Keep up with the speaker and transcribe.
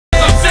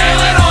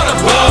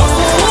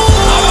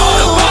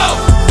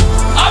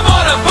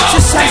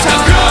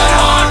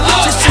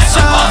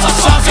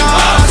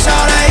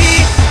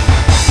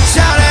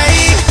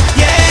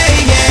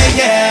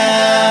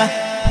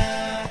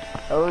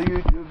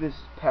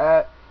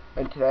Pat,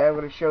 and today I'm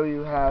going to show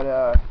you how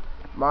to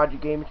mod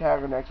your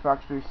gamertage on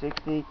Xbox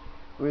 360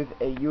 with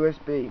a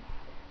USB.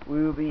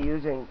 We will be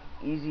using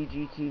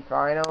EZGT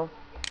Final,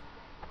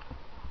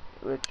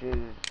 which is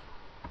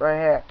right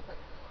here.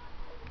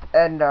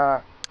 And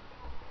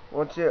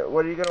what you're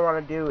going to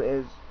want to do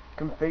is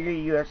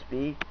configure your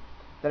USB.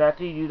 Then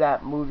after you do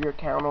that, move your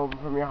account over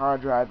from your hard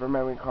drive or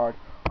memory card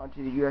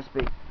onto the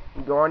USB.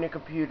 You go on your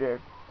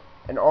computer,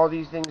 and all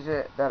these things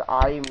that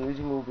I am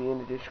using will be in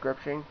the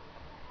description.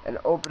 And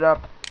open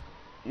up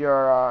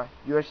your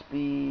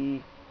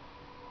USB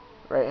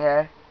right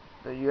here,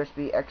 the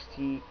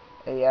USBXtafgui.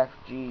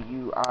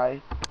 I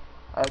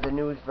have the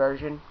newest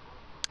version.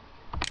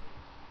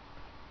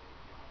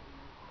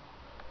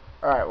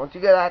 Alright, once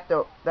you get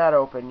that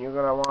open, you're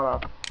gonna wanna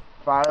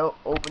file,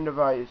 open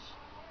device.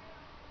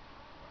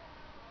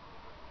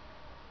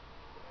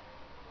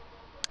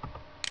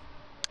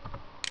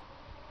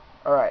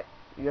 Alright,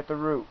 you get the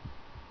root.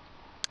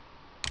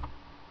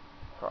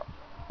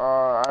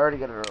 I already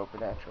got it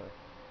open actually.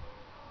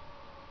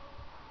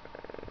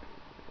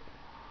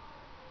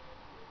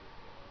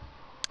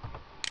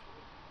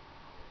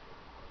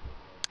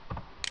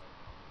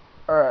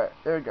 Alright,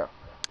 there we go.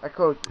 I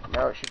closed it.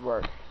 Now it should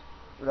work.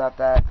 Without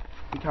that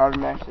retarded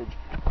message.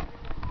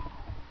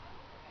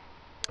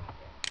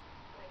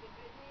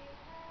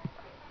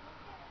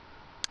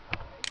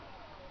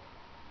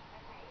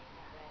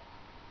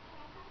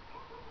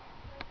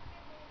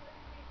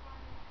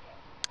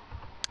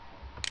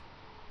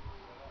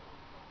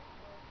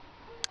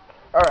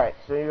 Alright,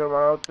 so you're going to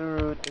want to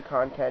root the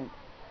content.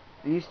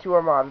 These two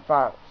are modded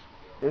files.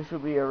 This will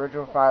be the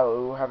original file. It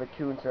will have a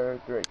 2 instead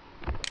of 3.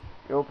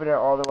 You open it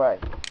all the way.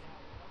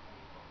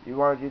 You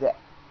want to do the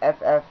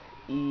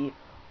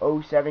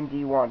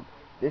FFE07D1.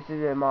 This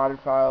is a modded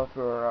file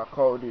for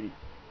Call of Duty.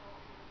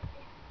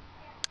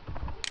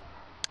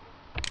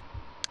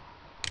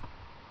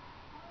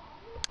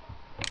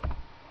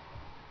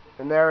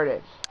 And there it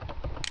is.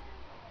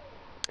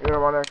 You're going to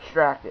want to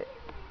extract it.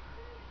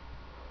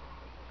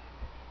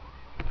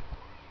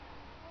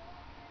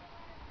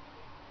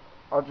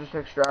 I'll just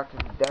extract it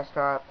to the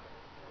desktop.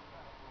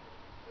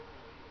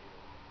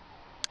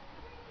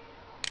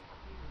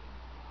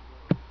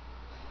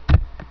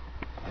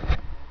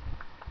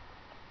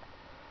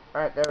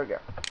 Alright, there we go.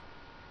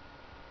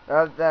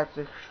 Now that that's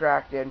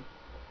extracted,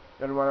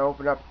 you're going to want to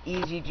open up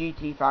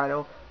EZGT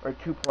Final or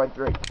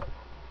 2.3.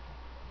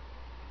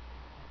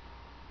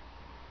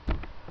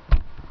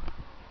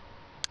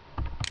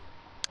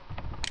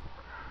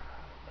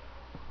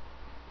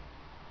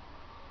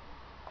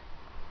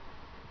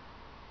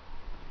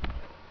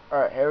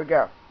 Alright, here we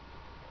go.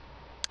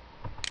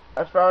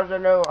 As far as I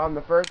know, I'm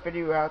the first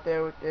video out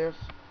there with this.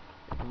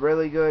 It's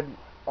really good.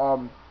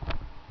 A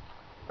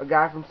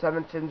guy from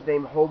Seven Sims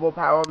named Hobo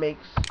Power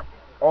makes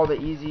all the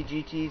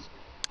EZGTs.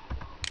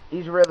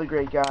 He's a really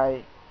great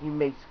guy. He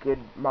makes good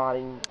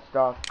modding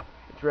stuff.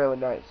 It's really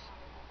nice.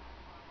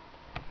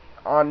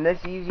 On this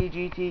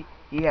EZGT,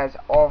 he has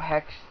all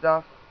hex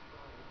stuff.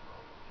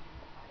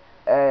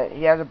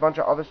 He has a bunch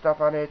of other stuff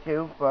on here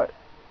too, but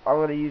I'm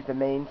going to use the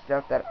main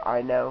stuff that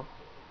I know.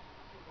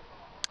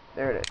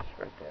 There it is,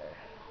 right there.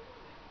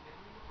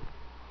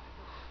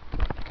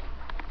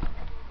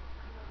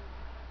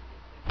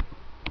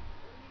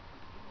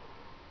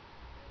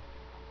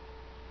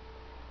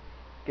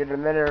 Give it a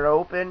minute to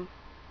open.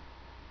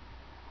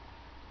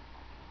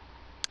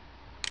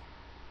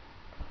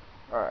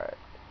 Alright.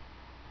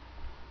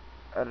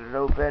 Let it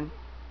open.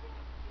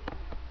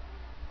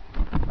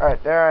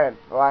 Alright, there I am.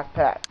 The last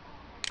pack.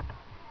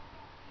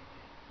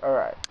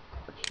 Alright.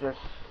 Let's just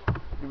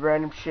do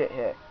random shit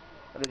here.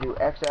 I'm gonna do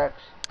XX,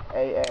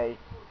 AA,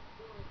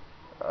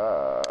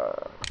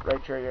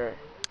 right trigger,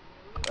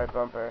 right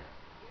bumper.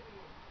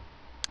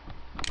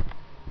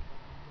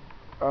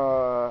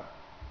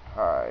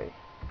 Hi.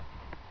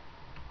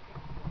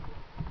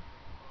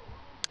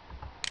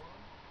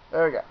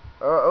 There we go.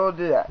 We'll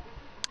do that.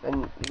 Then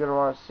you're gonna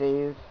want to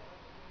save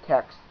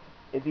text.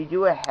 If you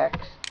do a hex,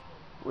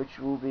 which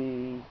will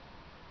be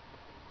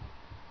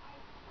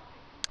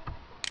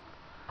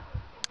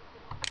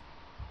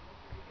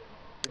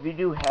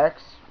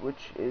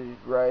which is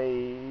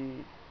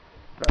right.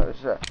 No,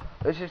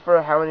 this is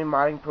for how many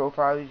modding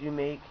profiles you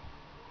make.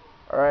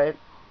 Alright.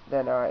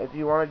 Then if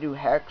you want to do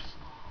hex,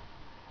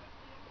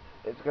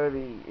 it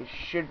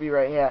should be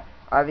right here.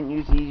 I haven't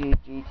used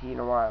EZGT in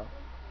a while.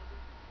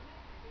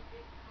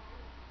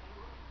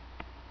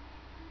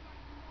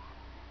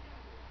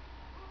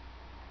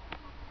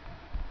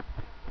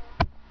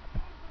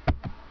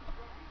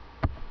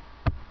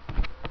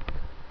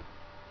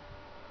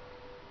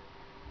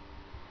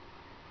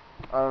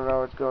 I don't know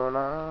what's going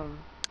on.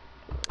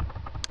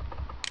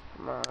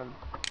 Come on.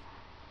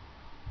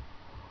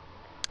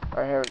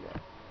 Alright, here we go.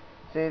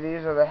 See,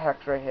 these are the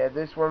hex right here.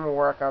 This one will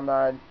work on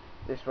mine.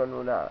 This one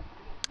will not.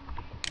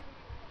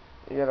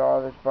 You get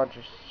all this bunch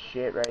of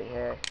shit right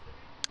here.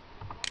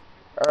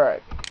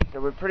 Alright, so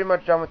we're pretty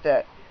much done with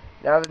that.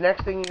 Now the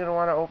next thing you're going to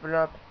want to open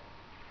up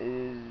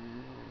is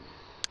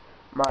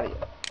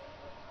Modio.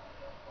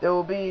 There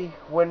will be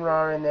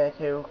winrar in there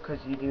too, because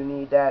you do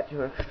need that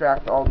to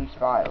extract all these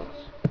files.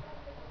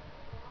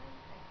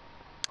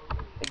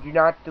 And do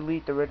not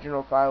delete the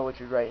original file,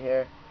 which is right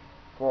here,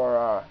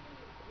 for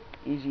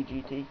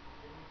EZGT. Do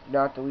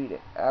not delete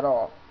it at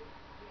all.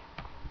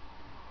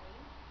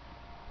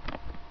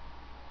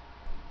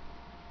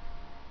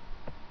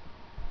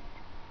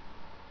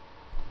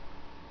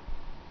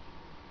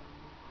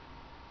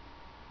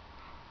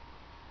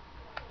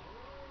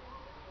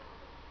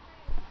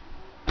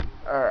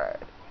 Alright,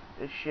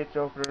 this shit's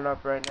opening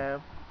up right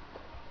now.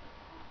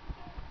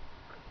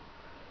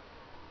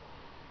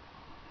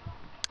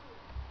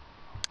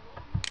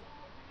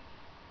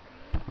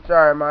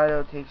 Sorry,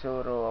 Modio takes a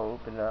little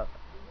to open up.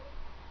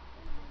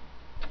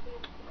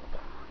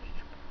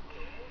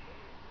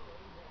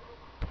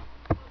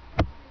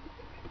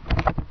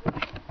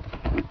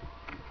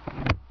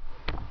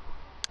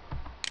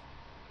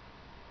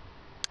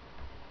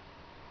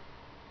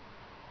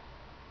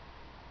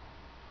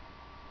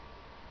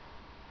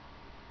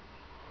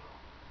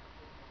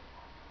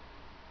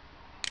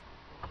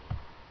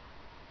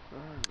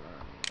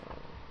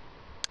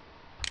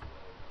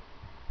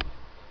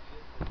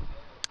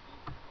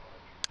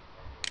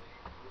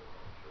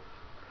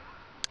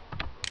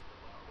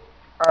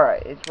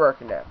 Alright, it's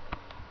working now.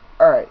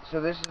 Alright,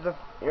 so this is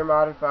your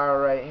modded file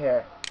right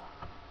here.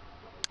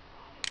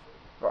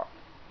 Fuck.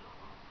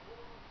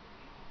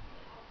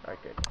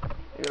 Alright, good.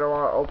 You're gonna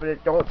want to open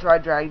it. Don't try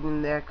dragging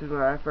in there, because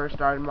when I first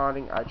started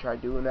modding, I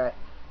tried doing that.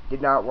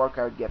 Did not work.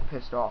 I would get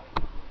pissed off.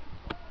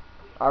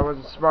 I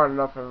wasn't smart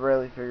enough to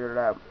really figure it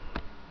out.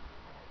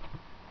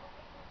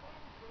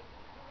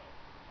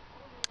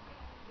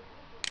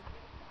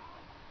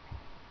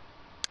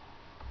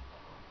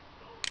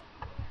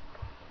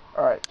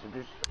 Alright, so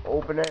just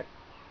open it.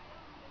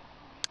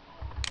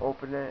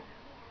 Open it.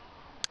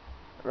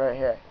 Right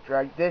here.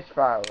 Drag this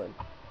file in.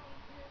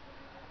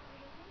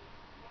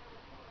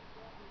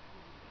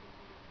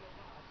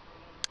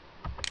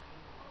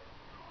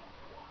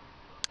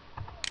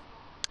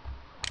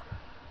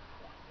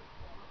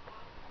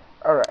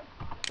 Alright,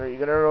 so you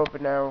got it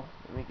open now.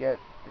 Let me get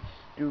this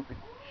stupid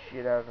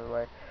shit out of the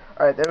way.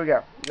 Alright, there we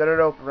go. You got it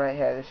open right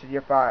here. This is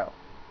your file.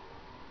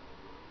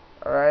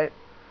 Alright.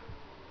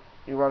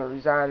 You want to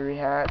resign,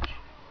 rehatch.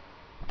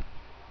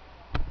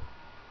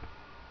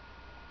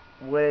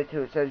 Wait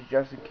until it says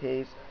just in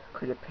case,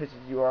 because it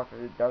pisses you off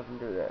if it doesn't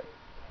do that.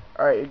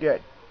 Alright, you're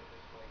good.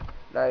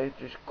 Now you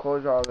just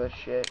close all this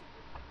shit.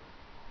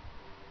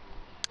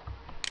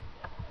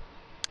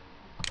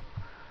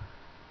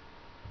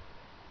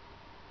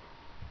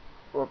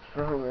 Whoops,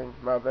 wrong,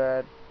 my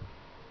bad.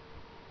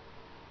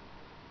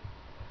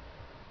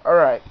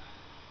 Alright,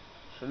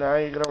 so now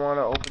you're going to want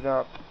to open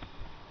up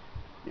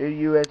your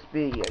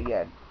USB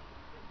again.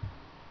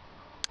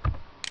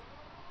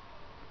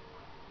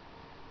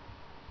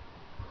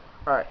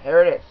 Alright,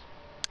 here it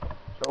is.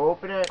 So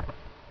open it.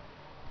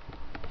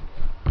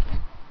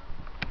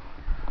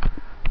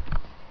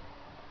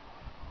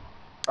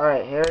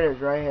 Alright, here it is,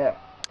 right here.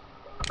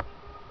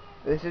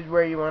 This is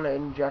where you want to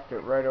inject it,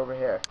 right over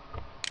here.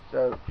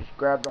 So just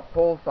grab the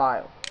whole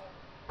file,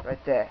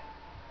 right there.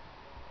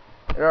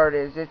 It already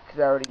is it, because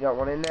I already got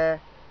one in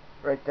there,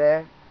 right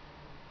there.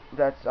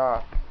 That's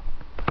the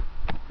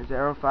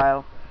zero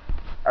file.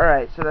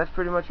 Alright, so that's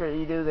pretty much what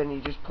you do. Then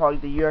you just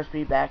plug the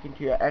USB back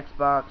into your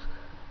Xbox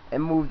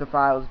and move the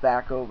files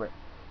back over.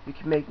 You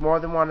can make more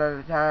than one at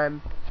a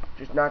time,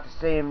 just not the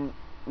same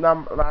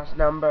last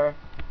number,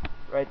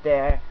 right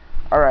there.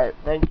 Alright,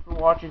 thanks for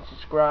watching,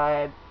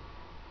 subscribe,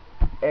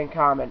 and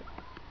comment.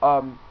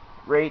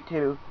 Rate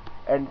too,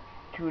 and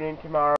tune in tomorrow.